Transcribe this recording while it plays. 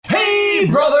Hey,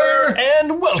 brother!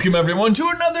 And welcome everyone to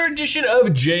another edition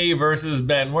of Jay vs.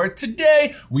 Ben, where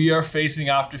today we are facing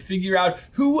off to figure out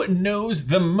who knows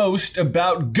the most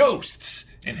about ghosts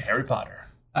in Harry Potter.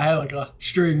 I had like a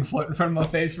string float in front of my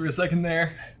face for a second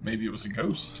there. Maybe it was a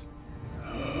ghost.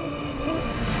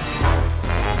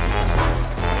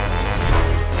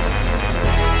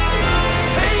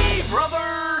 Hey,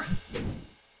 brother!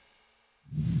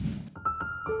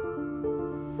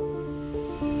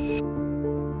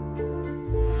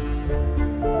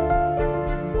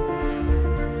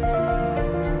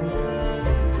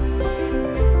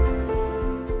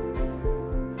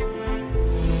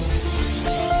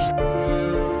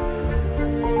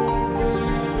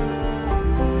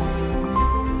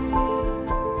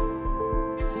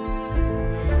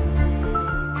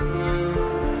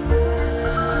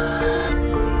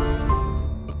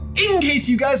 In case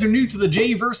you guys are new to the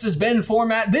Jay vs. Ben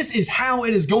format, this is how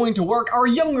it is going to work. Our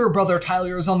younger brother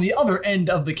Tyler is on the other end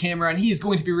of the camera, and he's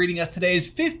going to be reading us today's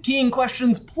 15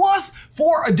 questions plus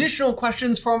 4 additional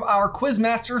questions from our quiz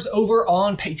masters over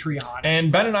on Patreon. And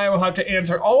Ben and I will have to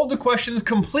answer all of the questions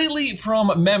completely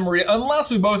from memory, unless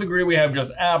we both agree we have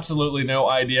just absolutely no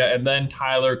idea, and then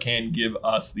Tyler can give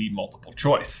us the multiple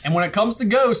choice. And when it comes to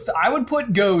Ghost, I would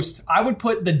put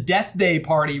the Death Day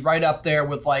party right up there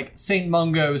with like St.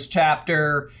 Mungo's chapter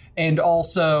and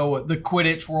also the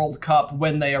Quidditch World Cup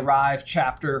when they arrive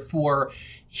chapter for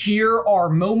here are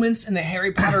moments in the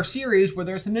Harry Potter series where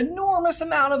there's an enormous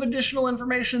amount of additional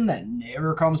information that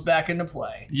never comes back into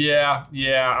play. Yeah,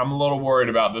 I'm a little worried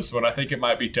about this one. I think it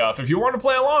might be tough. If you want to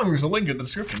play along, there's a link in the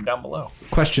description down below.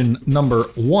 Question number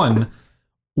 1.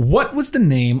 What was the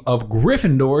name of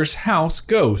Gryffindor's house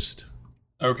ghost?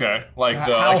 Okay, like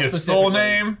How his full specifically?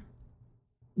 name?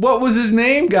 What was his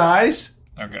name, guys?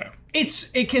 Okay.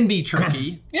 It can be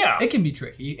tricky. Yeah. It can be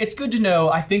tricky. It's good to know.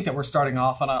 I think that we're starting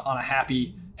off on a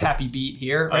happy beat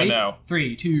here. Ready? I know.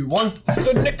 3, 2, 1.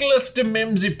 Sir Nicholas de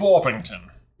Mimsy Porpington.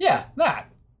 Yeah,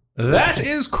 that. That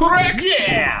is correct.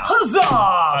 Yeah! Huzzah!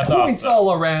 thought Points so.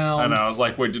 all around. I know, I was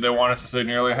like, wait, do they want us to say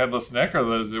Nearly Headless Nick, or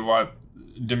does they want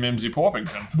de Mimsy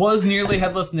Porpington? Was Nearly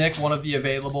Headless Nick one of the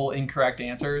available incorrect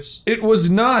answers? It was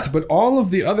not, but all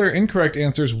of the other incorrect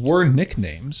answers were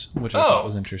nicknames, which I thought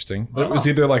was interesting. But it was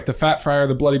either like the Fat Friar,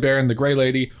 the Bloody Baron, the Grey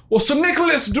Lady, or Sir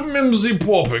Nicholas de Mimsy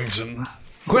Porpington.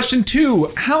 Question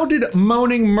 2. How did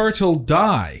Moaning Myrtle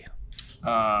die?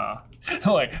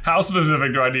 Like, how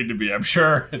specific do I need to be? I'm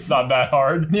sure it's not that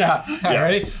hard. Yeah. Yeah.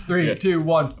 Ready? 3, 2,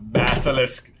 1.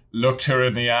 Basilisk looked her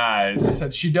in the eyes.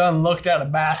 Said she done looked at a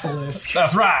basilisk.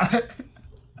 That's right.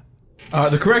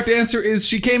 The correct answer is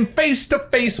she came face to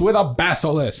face with a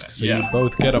basilisk. So Yeah. you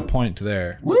both get a point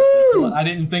there. I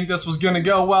didn't think this was going to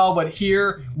go well, but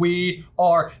here we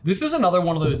are. This is another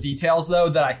one of those details, though,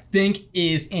 that I think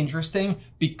is interesting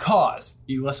because,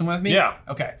 you listen with me? Yeah.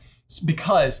 Okay.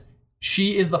 Because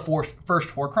she is the first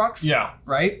Horcrux. Yeah.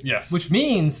 Right? Yes. Which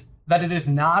means that it is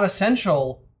not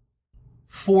essential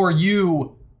for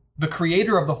you, the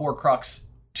creator of the Horcrux,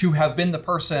 to have been the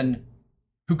person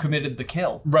who committed the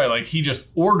kill. Right, like he just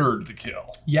ordered the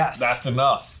kill. Yes. That's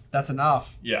enough. That's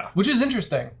enough. Yeah, Which is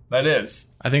interesting. that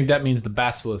is. I think that means the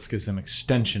basilisk is an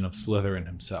extension of Slytherin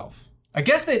himself. I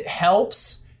guess it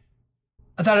helps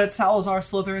that it's Salazar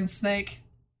Slytherin's snake,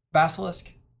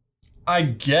 Basilisk, I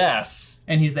guess.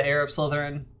 and he's the heir of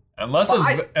Slytherin. Unless Well,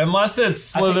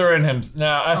 it's Slytherin himself.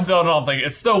 No, I still don't think.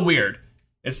 It's still weird.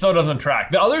 It still doesn't track.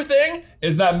 The other thing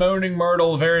is that Moaning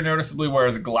Myrtle very noticeably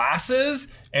wears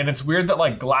glasses, and it's weird that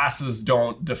like glasses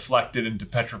don't deflect it into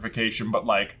petrification, but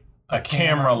like a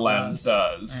camera lens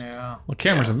does. Yeah. Well,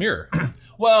 camera's a mirror.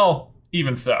 Well,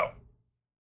 even so,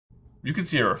 you can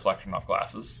see a reflection off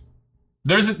glasses.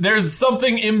 There's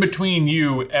something in between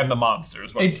you and the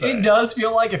monsters. What I'm saying. It does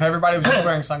feel like if everybody was just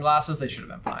wearing sunglasses, they should have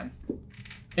been fine.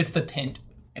 It's the tint.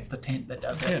 It's the tint that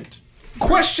does it. Hint.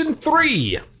 Question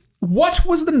 3. What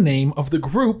was the name of the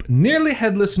group Nearly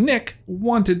Headless Nick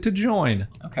wanted to join?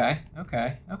 Okay.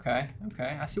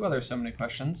 I see why there's so many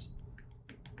questions.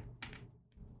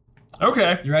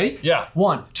 Okay. You ready? Yeah.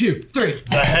 1, 2, 3.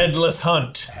 The Headless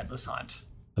Hunt. Headless Hunt.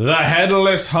 The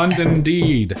Headless Hunt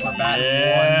indeed. We're batting 1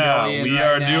 Yeah, million we right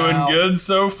are now. doing good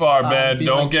so far, man. feeling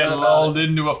Don't get good about lulled it.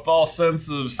 into a false sense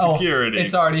of security. Oh,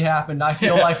 it's already happened. I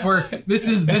feel like this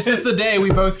is the day we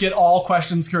both get all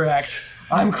questions correct.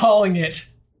 I'm calling it.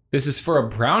 This is for a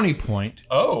brownie point.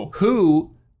 Oh.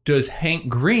 Who does Hank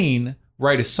Green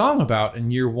write a song about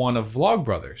in year 1 of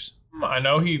Vlogbrothers? I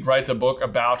know he writes a book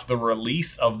about the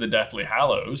release of the Deathly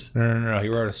Hallows. No. He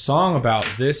wrote a song about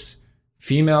this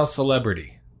female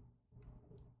celebrity.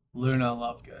 Luna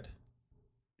Lovegood.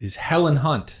 Is Helen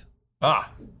Hunt.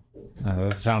 Ah.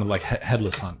 That sounded like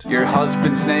Headless Hunt. Your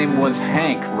husband's name was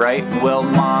Hank, right? Well,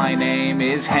 my name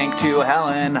is Hank to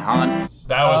Helen Hunt.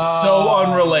 That was so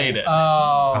unrelated.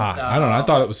 I don't know. I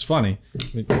thought it was funny.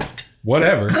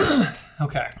 Whatever.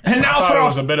 Okay. And now I thought for it our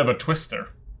was a bit of a twister.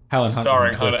 Helen Hunt.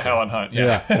 Starring was a Helen Hunt.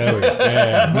 Yeah, there we go.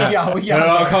 Yeah. We It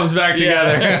all got comes back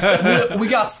together. we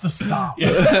got to stop.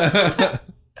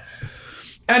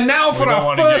 And now for We don't our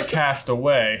want to first. get cast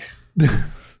away.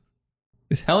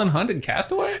 Is Helen Hunt in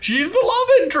Castaway? She's the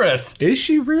love interest. Is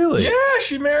she really? Yeah,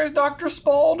 she marries Dr.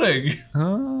 Spaulding.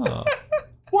 Oh.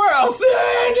 Wilson!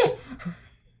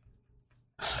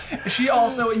 Is she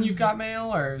also in You've Got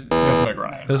Mail, or? That's Meg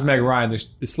Ryan. There's Meg Ryan.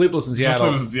 There's Sleepless in Just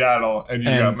Seattle. lives in Seattle, and you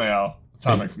got mail.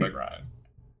 Atomics Meg Ryan.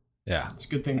 Yeah. It's a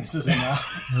good thing this isn't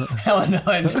Helen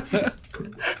Hunt.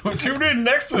 Tune in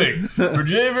next week for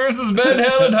Jay versus Ben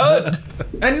Helen Hunt.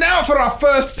 And now for our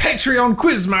first Patreon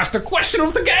Quizmaster question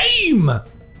of the game.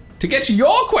 To get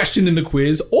your question in the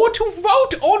quiz or to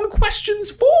vote on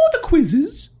questions for the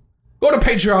quizzes, go to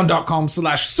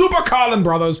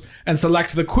patreon.com/SuperCarlinBrothers and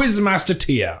select the Quizmaster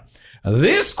tier.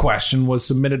 This question was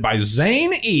submitted by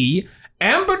Zane E.,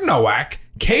 Amber Nowak,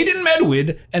 Caden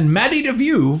Medwid, and Maddie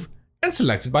DeVuve, and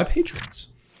selected by patrons.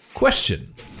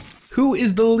 Question: who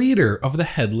is the leader of the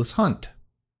Headless Hunt?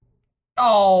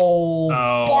 Oh,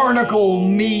 barnacle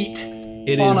meat.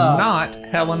 It is not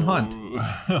Helen Hunt.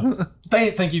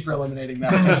 Thank you for eliminating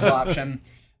that potential option.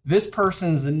 This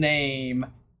person's name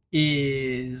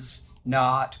is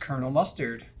not Colonel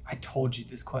Mustard. I told you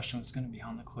this question was going to be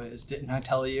on the quiz, didn't I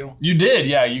tell you? You did,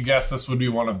 yeah. You guessed this would be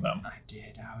one of them. I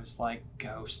did. I was like,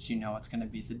 Ghost, you know it's going to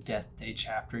be the Death Day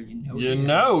chapter. Of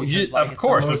Because,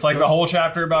 course. It's like the ghost- whole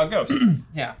chapter about ghosts.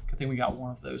 Yeah, good thing we got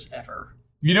one of those ever.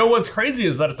 You know what's crazy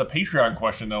is that it's a Patreon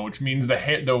question, though, which means the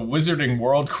Wizarding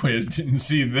World quiz didn't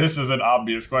see this as an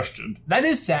obvious question. That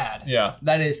is sad. Yeah.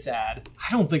 That is sad. I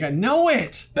don't think I know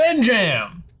it.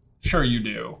 Benjam! Sure you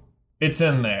do. It's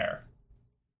in there.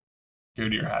 Go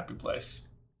to your happy place.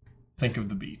 Think of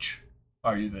the beach.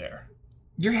 Are you there?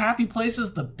 Your happy place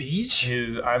is the beach?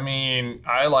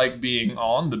 I like being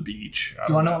on the beach. Do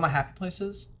you want to know what my happy place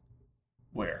is?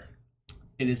 Where?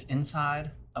 It is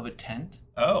inside of a tent,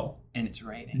 Oh. and it's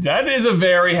raining. That is a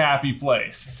very happy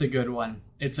place. It's a good one.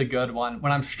 It's a good one.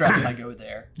 When I'm stressed, I go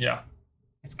there. Yeah.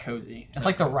 It's cozy. It's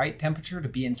like the right temperature to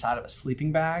be inside of a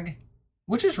sleeping bag,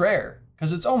 which is rare,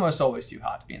 because it's almost always too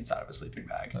hot to be inside of a sleeping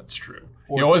bag. That's true.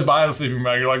 You always buy the sleeping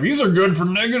bag. You're like, these are good for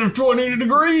negative 20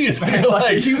 degrees. And It's you're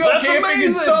like, you go that's camping in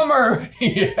amazing. summer.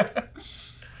 Yeah.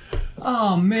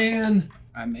 Oh, man.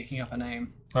 I'm making up a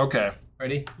name. Okay.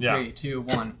 Ready? Yeah. 3, 2,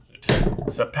 1.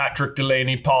 Sir Patrick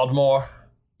Delaney Podmore.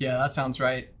 Yeah, that sounds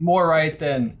right. More right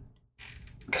than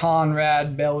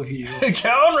Conrad Bellevue.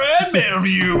 Conrad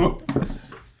Bellevue.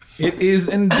 It is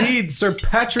indeed Sir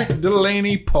Patrick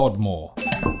Delaney Podmore.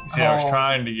 See, I was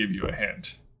trying to give you a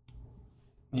hint.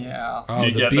 Yeah. Oh, Did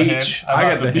you the get beach. the hint? I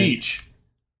got About the beach.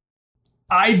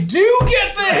 I do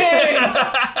get the hint!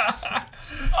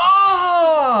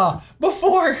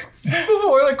 Before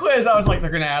the quiz, I was like, they're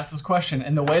gonna ask this question.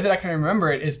 And the way that I can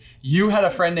remember it is you had a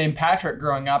friend named Patrick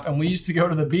growing up, and we used to go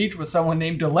to the beach with someone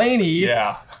named Delaney.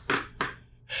 Yeah.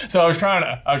 So I was trying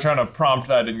to prompt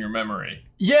that in your memory.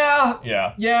 Yeah.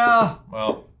 Yeah. Yeah.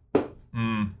 Well.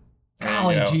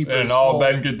 Golly jeepers. And all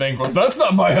Well, Ben could think was, that's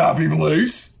not my happy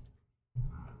place.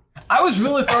 I was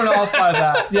really thrown off by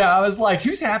that. Yeah, I was like,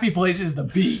 whose happy place is the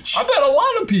beach? I bet a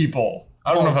lot of people.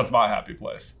 I don't know if that's my happy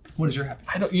place. What is your happy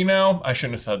place? I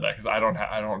shouldn't have said that because I don't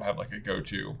have like a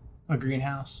go-to. A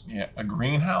greenhouse. Yeah, a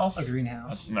greenhouse. A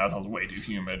greenhouse. That sounds way too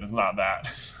humid. It's not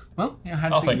that. Well, yeah, how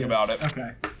do you I'll think this? about it.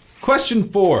 Okay. Question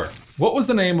 4. What was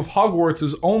the name of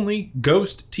Hogwarts' only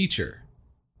ghost teacher?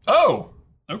 Oh,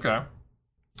 okay.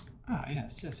 Ah,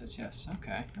 yes.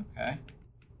 Okay.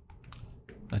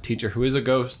 A teacher who is a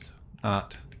ghost,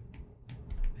 not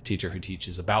a teacher who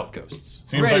teaches about ghosts.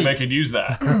 Seems Ready. like they could use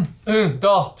that. Un,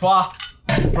 deux, trois.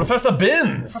 Professor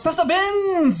Binns. Professor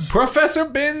Binns! Professor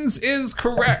Binns is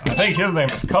correct. I think his name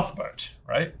is Cuthbert,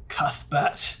 right?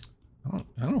 Cuthbert. I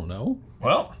don't know.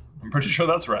 Well, I'm pretty sure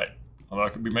that's right. Although I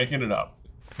could be making it up.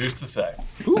 Who's to say?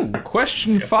 Ooh,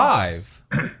 question 5.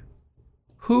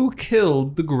 Who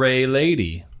killed the Grey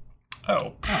Lady?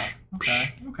 Oh.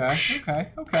 Okay.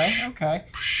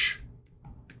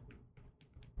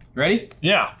 Ready?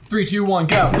 Yeah. 3, 2, 1,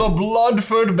 go. The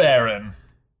Bloodford Baron.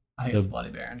 I think it's Bloody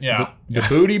Baron. Yeah. The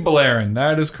Booty Blairin.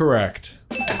 That is correct.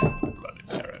 Bloody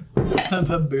Baron.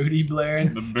 The booty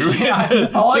blaring. The booty.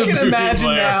 All I the can booty imagine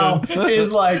blaring. now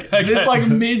is like this like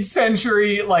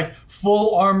mid-century like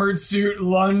full armored suit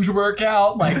lunge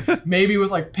workout, like maybe with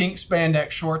like pink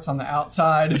spandex shorts on the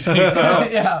outside.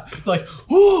 Yeah, it's like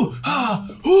ooh,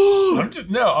 ooh.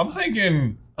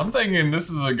 I'm thinking this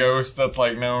is a ghost that's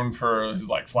like known for his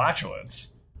like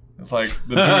flatulence. It's like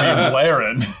the booty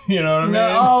blaring. You know what I mean?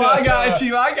 No, I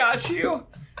got you.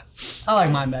 I like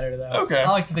mine better though. Okay. I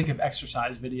like to think of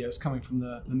exercise videos coming from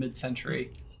the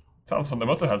mid-century. Sounds fun. They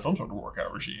must have had some sort of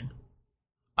workout regime.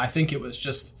 I think it was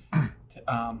just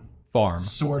Farm.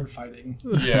 sword fighting.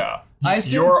 Yeah. I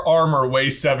assume- Your armor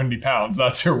weighs 70 pounds.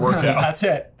 That's your workout. That's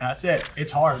it.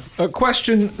 It's hard.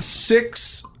 Question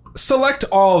 6. Select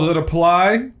all that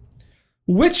apply.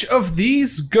 Which of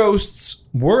these ghosts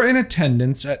were in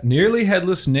attendance at Nearly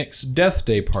Headless Nick's death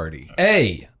day party?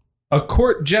 A. A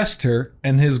court jester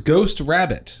and his ghost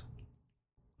rabbit.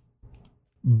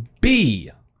 B.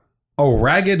 A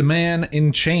ragged man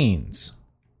in chains.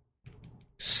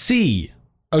 C.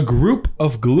 A group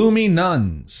of gloomy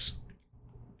nuns.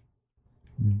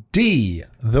 D.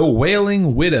 The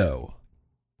Wailing Widow.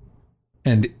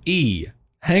 And E.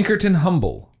 Hankerton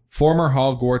Humble, former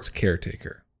Hogwarts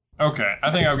caretaker. Okay,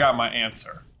 I think I've got my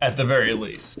answer. At the very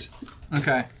least.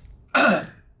 Okay.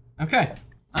 Okay.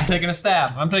 I'm taking a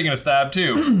stab. I'm taking a stab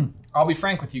too. I'll be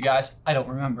frank with you guys. I don't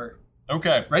remember.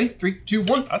 Okay. Ready? 3, 2,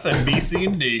 1. I said B, C,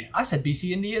 and D. I said B,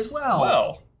 C, and D as well.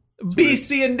 Well, B,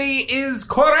 C, and D is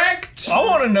correct. I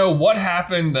want to know what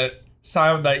happened that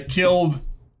killed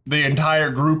the entire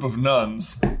group of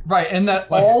nuns. Right, and that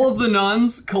all of the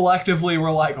nuns collectively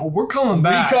were like, "Oh, we're coming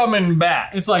back." We coming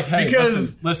back. It's like, hey,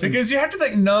 listen. Because you have to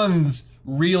think nuns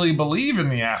really believe in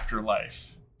the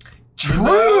afterlife.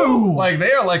 True. Like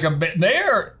they are like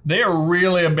they are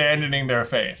really abandoning their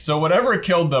faith. So whatever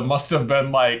killed them must have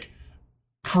been like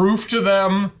proof to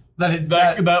them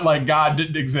that like God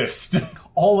didn't exist.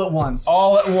 all at once.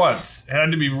 All at once. It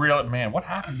had to be real. Man, what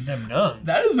happened to them nuns?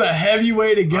 That is a heavy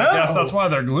way to go. I guess that's why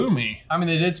they're gloomy. I mean,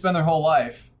 they did spend their whole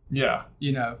life, Yeah.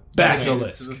 you know. Basilisk.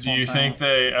 dedicated to this Do one you thing. think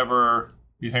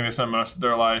they spent most of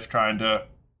their life trying to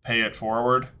pay it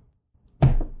forward?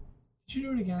 Did you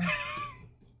do it again?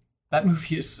 That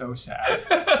movie is so sad.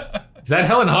 Is that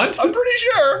Helen Hunt? I'm pretty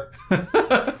sure.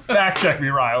 Fact check me,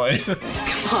 Riley.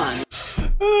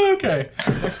 Okay.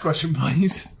 Next question,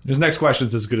 please. This next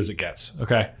question's as good as it gets,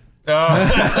 okay?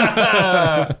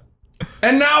 Oh.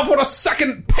 And now for the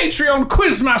second Patreon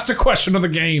Quizmaster question of the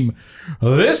game.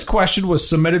 This question was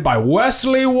submitted by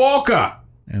Wesley Walker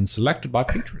and selected by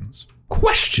patrons.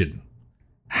 Question.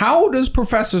 How does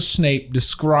Professor Snape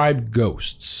describe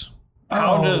ghosts?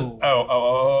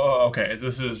 Okay.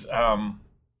 This is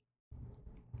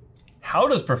how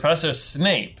does Professor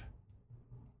Snape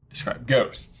describe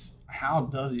ghosts? How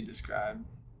does he describe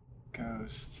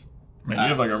ghosts? Man, you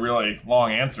have like a really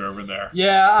long answer over there.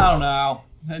 Yeah, I don't know.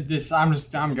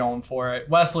 I'm going for it.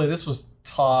 Wesley, this was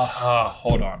tough.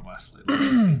 Hold on, Wesley. Let me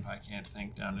see if I can't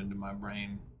think down into my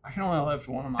brain. I can only lift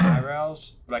one of my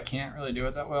eyebrows, but I can't really do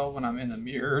it that well when I'm in the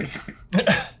mirror. You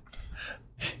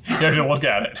have to look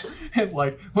at it. It's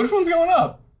like, which one's going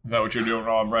up? Is that what you're doing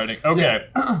while I'm writing? Okay.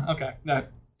 Okay. No.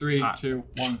 3, 2,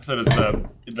 1. So it's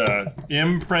the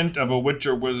imprint of a witch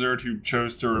or wizard who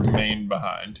chose to remain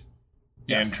behind.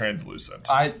 Yes. And translucent.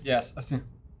 Yes. I see.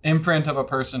 Imprint of a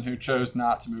person who chose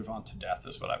not to move on to death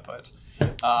is what I put.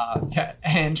 Yeah,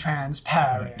 and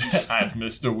transparent. As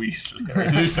Mr. Weasley.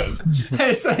 Who says?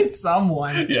 It's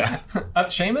someone. Yeah.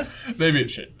 Seamus? Maybe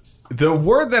it's Seamus. The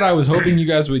word that I was hoping you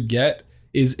guys would get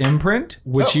is imprint,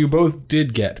 which you both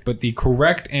did get, but the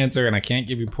correct answer, and I can't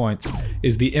give you points,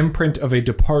 is the imprint of a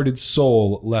departed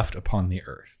soul left upon the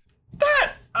earth.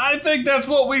 I think that's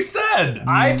what we said.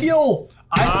 I feel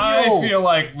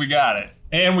like we got it.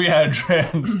 And we had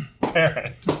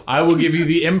transparent. I will give you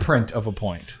the imprint of a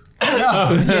point.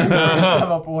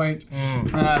 have a point.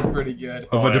 That's pretty good.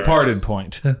 Of a departed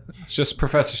point. It's just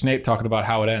Professor Snape talking about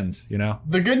how it ends, you know?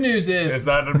 The good news Is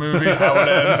that a movie? How it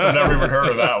ends? I've never even heard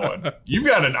of that one. You've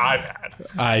got an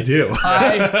iPad. I do.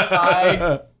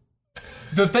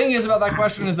 The thing is about that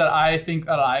question is that I think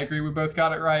that I agree we both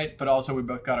got it right, but also we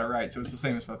both got it right, so it's the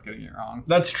same as both getting it wrong.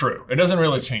 That's true. It doesn't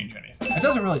really change anything. It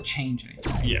doesn't really change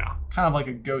anything. Yeah. Kind of like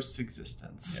a ghost's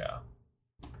existence. Yeah.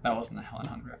 That wasn't a Helen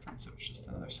Hunt reference, it was just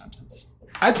another sentence.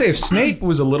 I'd say if Snape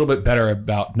was a little bit better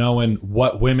about knowing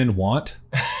what women want,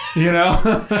 you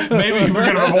know? Maybe we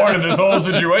could have avoided this whole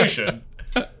situation.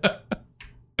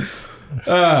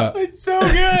 It's so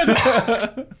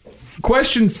good!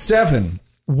 Question 7.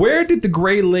 Where did the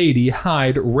Grey Lady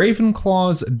hide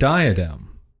Ravenclaw's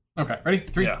diadem? Okay, ready?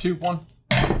 3, Yeah. 2, 1.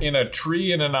 In a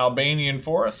tree in an Albanian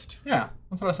forest? Yeah,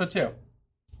 that's what I said too.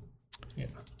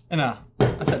 Yeah.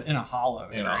 I said in a hollow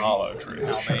tree. In a hollow tree. In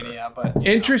Albania, but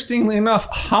Interestingly enough,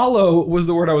 hollow was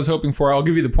the word I was hoping for. I'll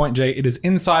give you the point, Jay. It is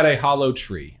inside a hollow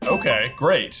tree. Okay,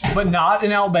 great. but not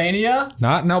in Albania.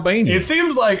 Not in Albania. It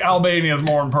seems like Albania is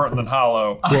more important than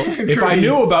hollow. If I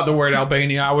knew about the word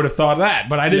Albania, I would have thought that,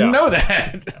 but I didn't know that.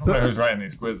 I don't know who's writing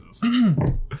these quizzes.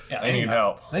 Yeah, They need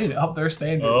help. They need to up their Up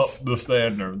standards. the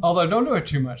standards. Although don't do it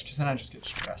too much, because then I just get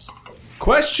stressed.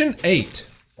 Question 8.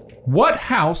 What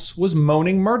house was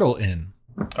Moaning Myrtle in?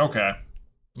 Okay.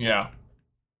 Yeah.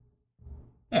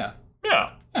 Yeah.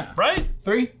 Yeah. Right?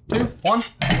 3, 2, 1.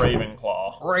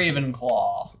 Ravenclaw.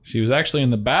 Ravenclaw. She was actually in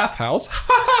the bathhouse.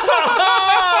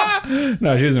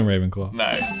 No, she was in Ravenclaw.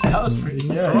 Nice. That was pretty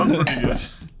good. That was pretty good.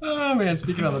 Oh man,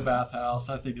 speaking of the bathhouse,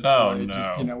 I think it's Oh, really no.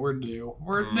 just, we're due.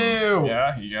 We're due.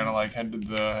 Yeah, you gotta like head to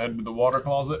the water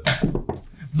closet.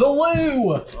 The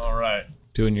loo! All right.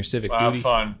 Doing your civic Have duty.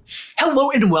 fun.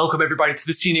 Hello and welcome everybody to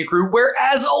the Scenic Crew, where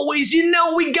as always,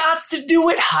 we got to do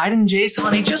it. Hiding Jace,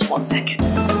 honey, just 1 second.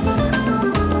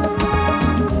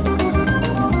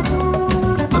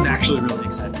 I'm actually really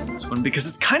excited for this one because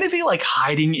it's kind of a like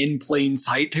hiding in plain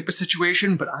sight type of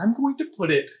situation, but I'm going to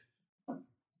put it right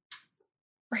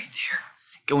there.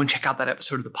 Go and check out that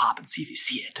episode of The Pop and see if you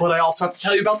see it. But I also have to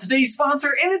tell you about today's sponsor,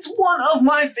 and it's one of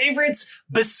my favorites,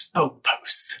 Bespoke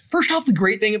Post. First off, the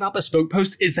great thing about Bespoke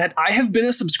Post is that I have been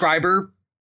a subscriber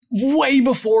way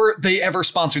before they ever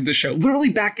sponsored this show, literally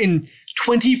back in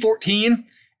 2014.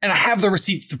 And I have the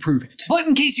receipts to prove it. But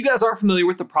in case you guys aren't familiar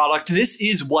with the product, this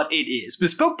is what it is.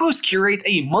 Bespoke Post curates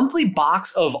a monthly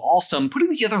box of awesome, putting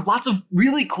together lots of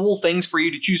really cool things for you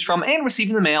to choose from and receive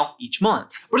in the mail each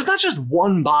month. But it's not just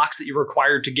one box that you're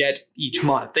required to get each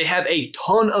month. They have a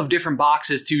ton of different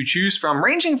boxes to choose from,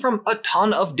 ranging from a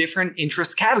ton of different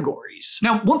interest categories.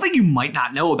 Now, one thing you might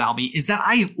not know about me is that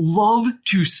I love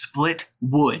to split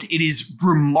wood. It is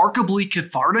remarkably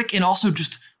cathartic and also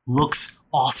just looks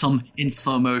awesome in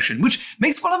slow motion, which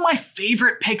makes one of my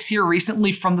favorite picks here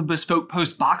recently from the Bespoke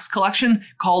Post box collection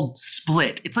called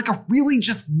Split. It's like a really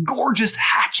just gorgeous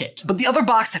hatchet. But the other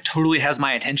box that totally has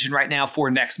my attention right now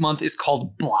for next month is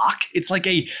called Block. It's like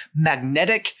a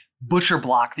magnetic butcher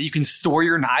block that you can store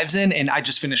your knives in, and I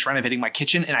just finished renovating my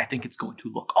kitchen and I think it's going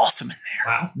to look awesome in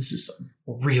there. Wow, this is some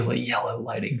really yellow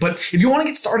lighting. But if you want to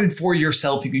get started for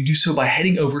yourself, you can do so by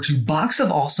heading over to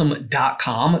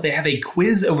boxofawesome.com. They have a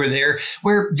quiz over there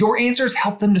where your answers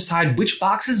help them decide which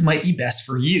boxes might be best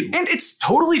for you. And it's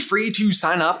totally free to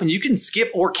sign up, and you can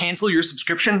skip or cancel your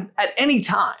subscription at any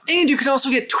time. And you can also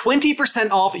get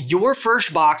 20% off your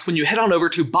first box when you head on over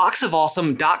to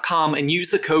boxofawesome.com and use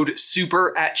the code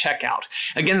SUPER at checkout.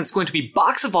 Again, that's going to be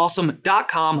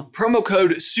boxofawesome.com, promo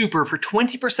code SUPER for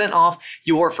 20% off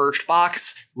your first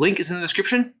box. Link is in the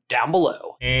description down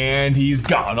below. And he's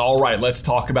gone. All right, let's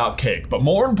talk about cake. But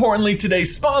more importantly,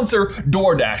 today's sponsor,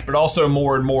 DoorDash, but also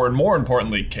more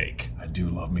importantly, cake. I do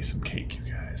love me some cake, you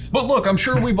guys. But look, I'm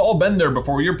sure we've all been there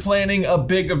before. You're planning a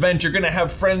big event. You're gonna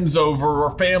have friends over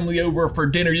or family over for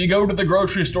dinner. You go to the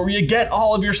grocery store, you get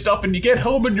all of your stuff, and you get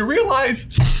home and you realize,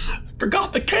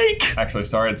 forgot the cake. Actually,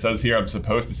 sorry, it says here I'm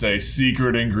supposed to say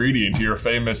secret ingredient to your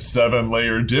famous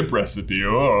 7-layer dip recipe.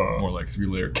 Oh, more like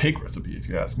 3-layer cake recipe if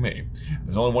you ask me.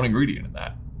 There's only one ingredient in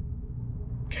that.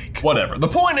 Cake. Whatever. The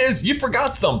point is, you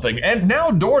forgot something, and now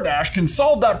DoorDash can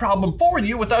solve that problem for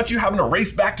you without you having to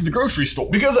race back to the grocery store.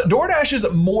 Because DoorDash is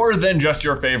more than just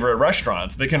your favorite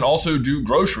restaurants. They can also do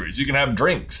groceries. You can have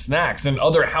drinks, snacks, and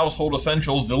other household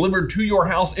essentials delivered to your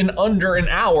house in under an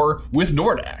hour with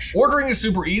DoorDash. Ordering is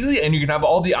super easy, and you can have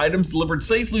all the items delivered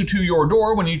safely to your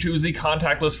door when you choose the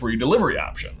contactless free delivery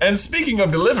option. And speaking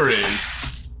of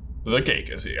deliveries, the cake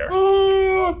is here.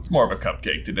 It's more of a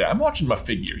cupcake today. I'm watching my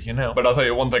figure, But I'll tell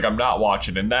you one thing I'm not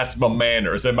watching, and that's my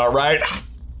manners. Am I right?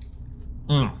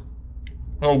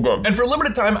 Oh, good. And for a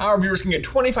limited time, our viewers can get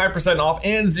 25% off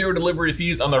and 0 delivery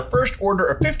fees on their first order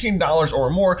of $15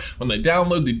 or more when they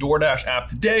download the DoorDash app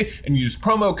today and use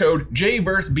promo code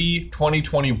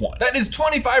JVerseB2021. That is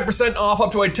 25% off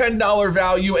up to a $10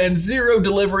 value and 0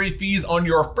 delivery fees on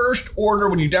your first order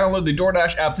when you download the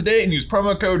DoorDash app today and use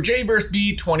promo code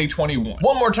JVerseB2021.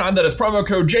 One more time, that is promo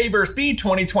code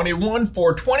JVerseB2021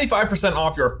 for 25%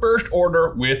 off your first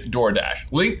order with DoorDash.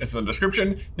 Link is in the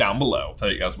description down below. I'll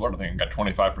tell you guys what, I think I got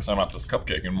 25% off this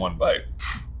cupcake in one bite.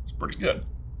 It's pretty good.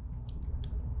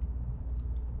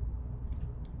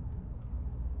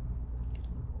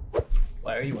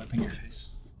 Why are you wiping your face?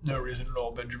 No reason at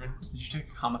all, Benjamin. Did you take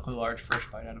a comically large first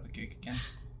bite out of a cake again?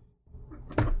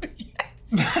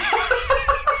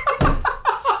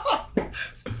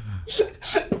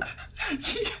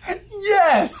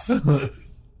 Yes!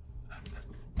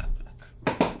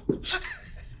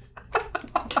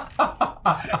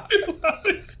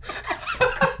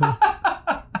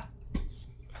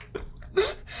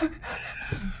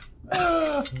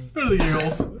 For the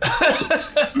Eagles.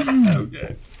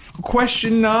 Okay.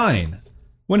 Question 9.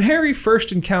 When Harry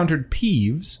first encountered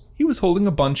Peeves, he was holding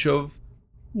a bunch of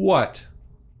what?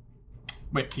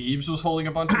 Wait, Peeves was holding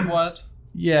a bunch of what?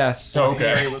 Yes. Okay.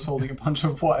 Harry was holding a bunch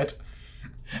of what?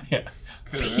 Yeah.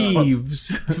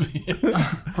 Peeves.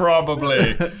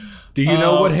 Probably. Do you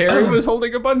know what Harry was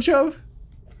holding a bunch of?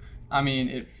 I mean,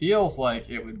 it feels like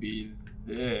it would be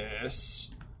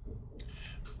this.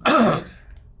 Right?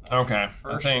 Okay.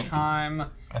 First time.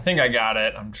 I think I got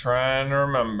it. I'm trying to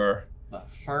remember. The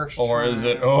first Or time. is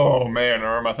it? Oh man,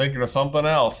 or am I thinking of something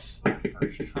else?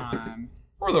 First time.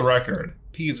 For the record,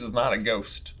 Peeves is not a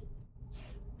ghost.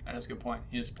 That is a good point.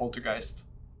 He is a poltergeist.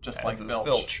 Just As like is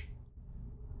Filch.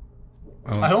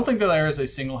 Oh. I don't think that there is a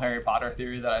single Harry Potter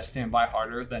theory that I stand by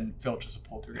harder than Filch is a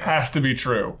poltergeist. Has to be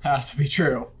true. Has to be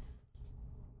true.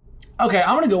 Okay,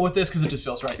 I'm gonna go with this because it just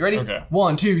feels right. You ready? Okay.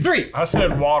 1, 2, 3. I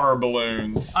said water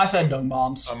balloons. I said dung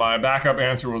bombs. My backup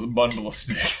answer was a bundle of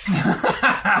sticks.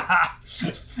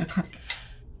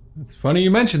 It's funny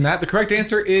you mentioned that. The correct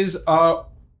answer is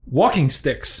walking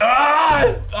sticks.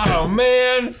 Ah! Oh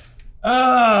man!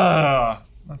 Ah!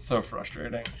 That's so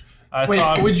frustrating. I Wait,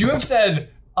 thought. would you have said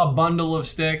a bundle of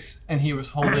sticks and he was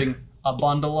holding a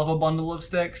bundle of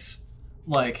sticks?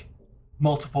 Like,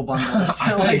 multiple bundles.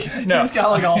 Like, No. he's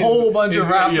got like a whole bunch of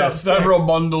wrapped yeah, up several sticks.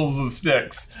 bundles of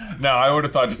sticks. No, I would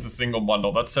have thought just a single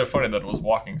bundle. That's so funny that it was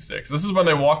walking sticks. This is when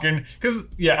they walk in, because,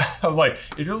 yeah, I was like,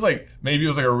 it feels like maybe it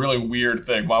was like a really weird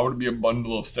thing. Why would it be a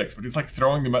bundle of sticks? But he's like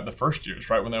throwing them at the first years,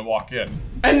 right, when they walk in.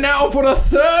 And now for the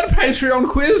third Patreon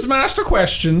Quizmaster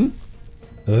question.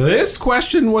 This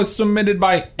question was submitted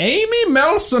by Amy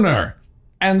Melsener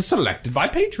and selected by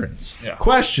patrons. Yeah.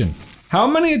 Question. How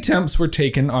many attempts were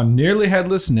taken on Nearly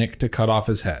Headless Nick to cut off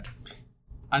his head?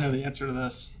 I know the answer to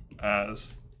this.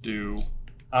 As do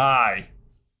I.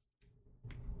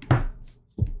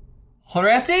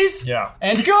 Clarettes? Yeah.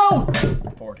 And go!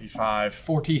 45.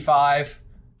 45.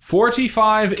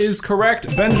 45 is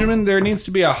correct. Benjamin, there needs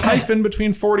to be a hyphen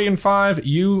between 40 and 5.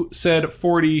 You said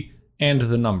 40 and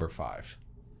the number 5.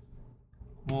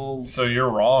 Well, So you're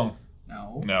wrong.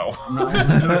 no. No. I'm not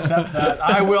willing to accept that.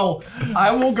 I will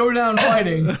go down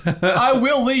fighting. I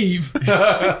will leave.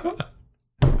 I'm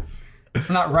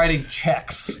not writing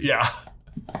checks. Yeah.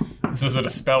 This isn't a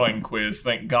spelling quiz,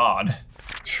 thank God.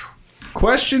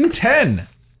 Question 10.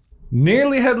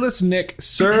 Nearly Headless Nick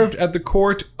served at the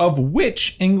court of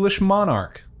which English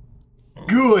monarch?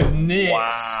 Goodness.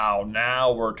 Wow,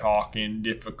 now we're talking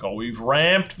difficult. We've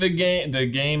ramped the game. The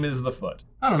game is the foot.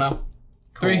 I don't know.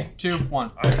 3, 2,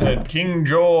 1. I said King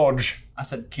George. I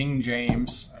said King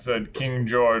James. I said King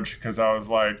George because I was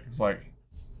like,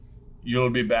 you'll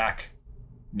be back,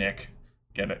 Nick.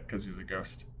 Get it? Because he's a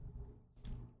ghost.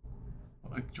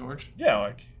 Like George? Yeah,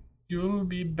 like, you'll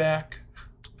be back.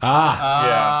 Ah,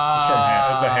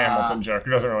 Yeah, it's a Hamilton joke. It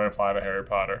doesn't really apply to Harry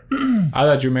Potter. I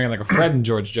thought you were making like a Fred and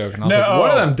George joke, and I was like, No.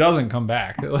 one of them doesn't come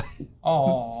back.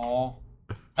 Aww.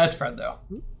 That's Fred, though.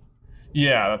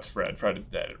 Yeah, that's Fred. Fred is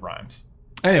dead. It rhymes.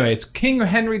 Anyway, it's King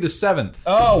Henry VII.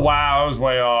 Oh, wow. I was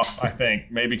way off, I think.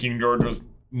 Maybe King George was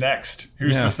next.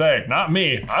 Who's Yeah. to say? Not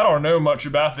me. I don't know much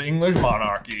about the English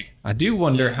monarchy. I do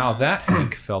wonder how that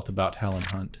Hank felt about Helen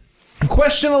Hunt.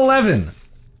 Question 11.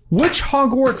 Which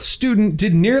Hogwarts student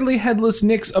did Nearly Headless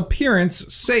Nick's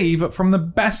appearance save from the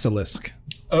basilisk?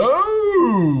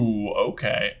 Oh,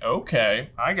 okay.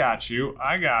 I got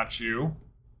you.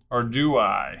 Or do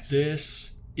I?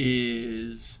 This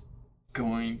is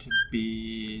going to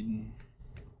be...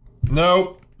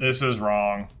 Nope. This is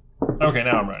wrong. Okay,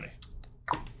 now I'm ready.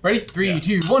 Ready? 3,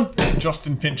 2, 1.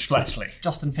 Justin Finch Fletchley.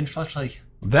 Justin Finch Fletchley.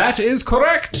 That is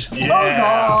correct. Yeah.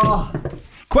 Huzzah!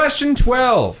 Question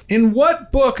 12. In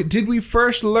what book did we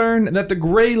first learn that the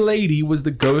Grey Lady was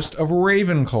the ghost of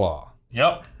Ravenclaw?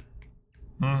 Yep.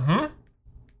 Mm-hmm.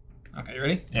 Okay, you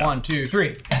ready? Yeah. 1, 2,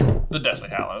 3. The Deathly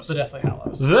Hallows. The Deathly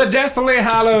Hallows. The Deathly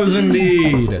Hallows,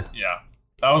 indeed. Yeah.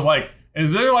 I was like,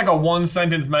 is there like a one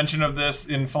sentence mention of this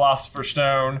in Philosopher's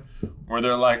Stone where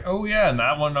they're like, oh yeah, and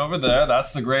that one over there,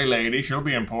 that's the Grey Lady. She'll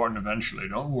be important eventually.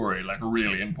 Don't worry, like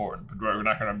really important. But we're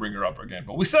not going to bring her up again.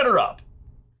 But we set her up.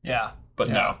 Yeah. But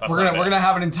no, that's we're not gonna it.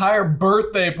 have an entire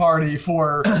birthday party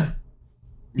for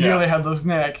Nearly Headless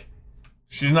Nick.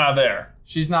 She's not there.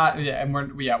 She's not. Yeah, and we're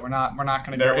not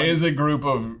gonna. There go is a group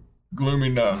of gloomy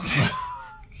gnomes.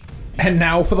 And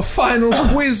now for the final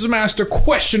Quizmaster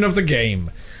question of the game.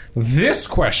 This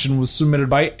question was submitted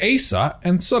by Asa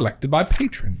and selected by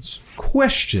patrons.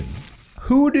 Question.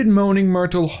 Who did Moaning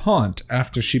Myrtle haunt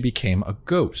after she became a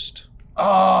ghost?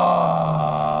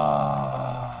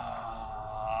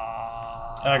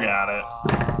 I got it.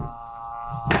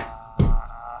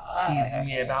 Teasing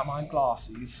me about my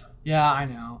glossies. Yeah, I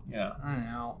know. Yeah. I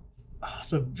know. Oh,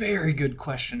 it's a very good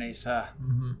question, Asa.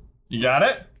 You got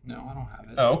it? No, I don't have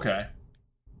it. Oh, okay.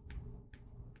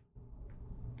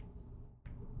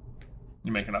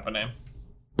 You making up a name?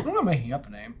 I'm not making up a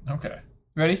name. Okay.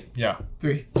 Ready? Yeah.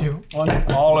 3, 2,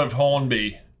 1. Olive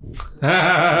Hornby.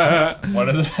 What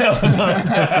is it?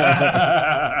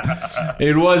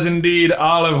 It was indeed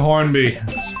Olive Hornby.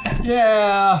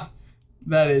 Yeah,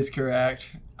 that is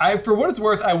correct. For what it's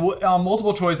worth, on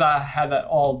multiple choice, I had that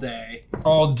all day.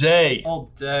 All day.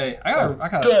 All day. I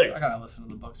gotta listen to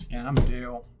the books again. I'm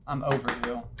due. I'm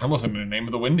overdue. I'm listening to Name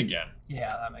of the Wind again.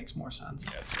 Yeah, that makes more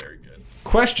sense. Yeah, it's very good.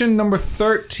 Question number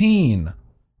 13.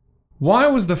 Why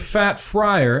was the Fat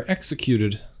Friar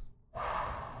executed?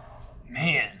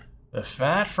 Man, The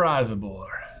Fat Frizaboard.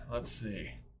 Let's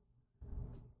see.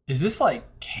 is this like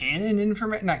canon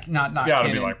information? Not It's gotta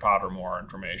canon. be like Pottermore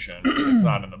information. It's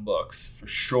not in the books, for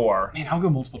sure. Man, I'll go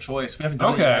multiple choice. We haven't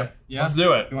done it Okay. yet. Yeah. Let's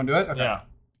do it. You want to do it? Okay. Yeah.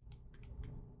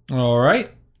 All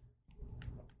right.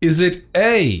 Is it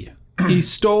A, he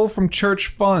stole from church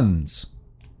funds?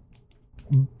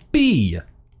 B,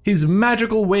 his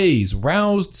magical ways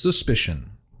roused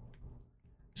suspicion?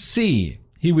 C,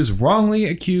 he was wrongly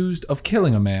accused of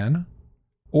killing a man?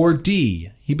 Or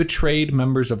D, he betrayed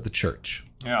members of the church?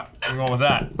 Yeah. I'm going with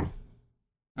that.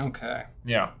 Okay.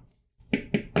 Yeah.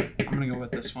 I'm gonna go with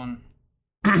this one.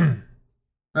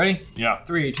 Ready? Yeah.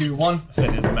 3, 2, 1. I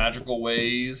said his magical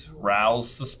ways rouse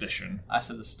suspicion. I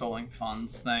said the stolen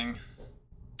funds thing.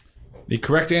 The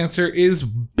correct answer is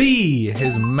B,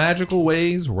 his magical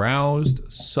ways roused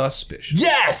suspicion.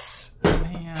 Yes!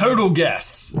 Man. Total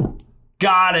guess.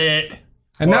 Got it.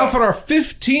 And now for our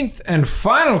 15th and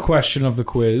final question of the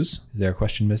quiz. Is there a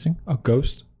question missing? A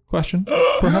ghost question,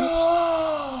 perhaps?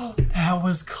 That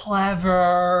was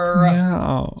clever.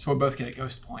 Yeah. So we'll both get a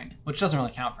ghost point, which doesn't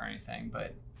really count for anything,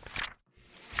 but...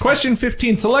 Question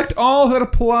 15. Select all that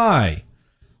apply.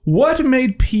 What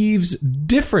made Peeves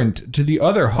different to the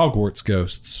other Hogwarts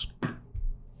ghosts?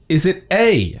 Is it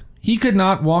A, he could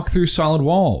not walk through solid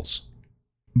walls?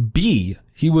 B,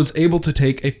 he was able to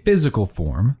take a physical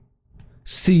form?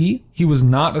 C, he was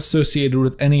not associated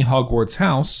with any Hogwarts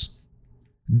house?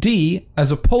 D,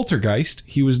 as a poltergeist,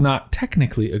 he was not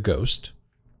technically a ghost?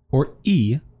 Or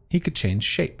E, he could change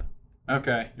shape?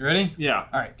 Okay, you ready? Yeah.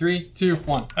 All right, 3, 2,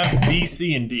 1. B,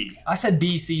 C, and D. I said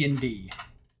B, C, and D.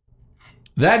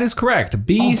 That is correct.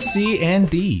 B, C, and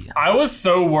D. I was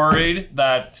so worried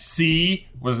that C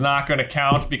was not going to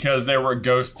count because there were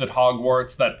ghosts at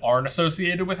Hogwarts that aren't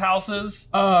associated with houses.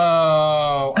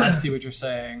 Oh, I see what you're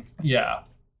saying. Yeah.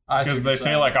 I see Because what they you're say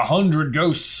saying. like 100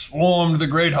 ghosts swarmed the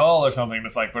Great Hall or something.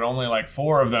 It's like, but only like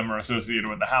 4 of them are associated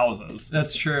with the houses.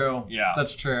 That's true. Yeah.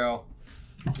 That's true.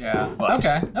 Yeah. But-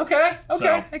 Okay.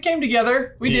 So- It came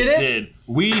together. We did it.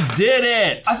 We did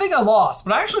it. I think I lost,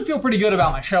 but I actually feel pretty good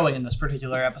about my showing in this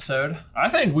particular episode. I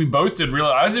think we both did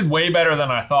really. I did way better than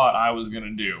I thought I was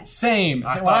gonna do. Same.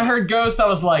 I When thought- I heard ghosts, I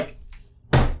was like,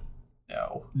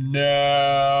 no.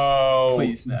 No.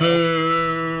 Please no.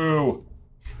 Boo.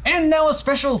 And now a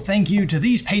special thank you to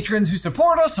these patrons who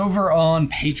support us over on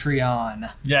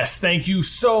Patreon. Yes, thank you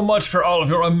so much for all of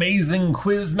your amazing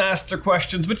Quizmaster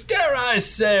questions, which dare I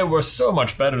say were so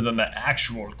much better than the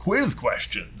actual quiz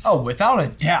questions. Oh, without a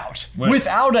doubt.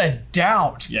 Without a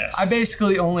doubt. Yes. I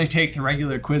basically only take the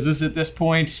regular quizzes at this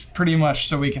point, pretty much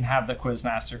so we can have the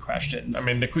Quizmaster questions. I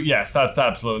mean, yes, that's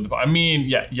absolutely the point. I mean,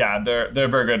 yeah, they're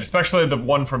very good, especially the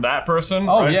one from that person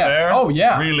right yeah. there. Oh,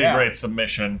 yeah, Really yeah. great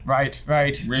submission. Right.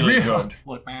 Really good.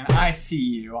 Look, man, I see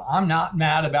you. I'm not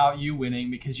mad about you winning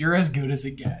because you're as good as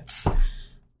it gets.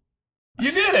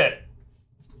 You did it.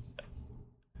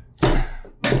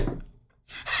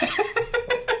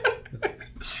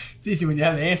 It's easy when you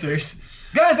have the answers.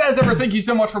 Guys, as ever, thank you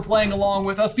so much for playing along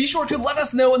with us. Be sure to let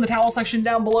us know in the towel section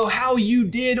down below how you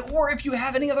did, or if you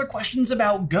have any other questions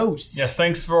about ghosts. Yes,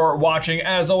 thanks for watching.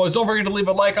 As always, don't forget to leave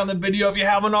a like on the video if you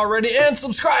haven't already, and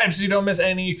subscribe so you don't miss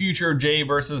any future Jay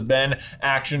vs. Ben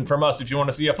action from us. If you want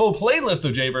to see a full playlist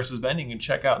of Jay vs. Ben, you can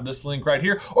check out this link right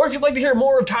here. Or if you'd like to hear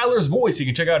more of Tyler's voice, you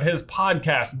can check out his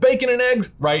podcast, Bacon and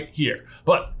Eggs, right here.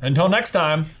 But until next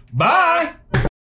time, bye!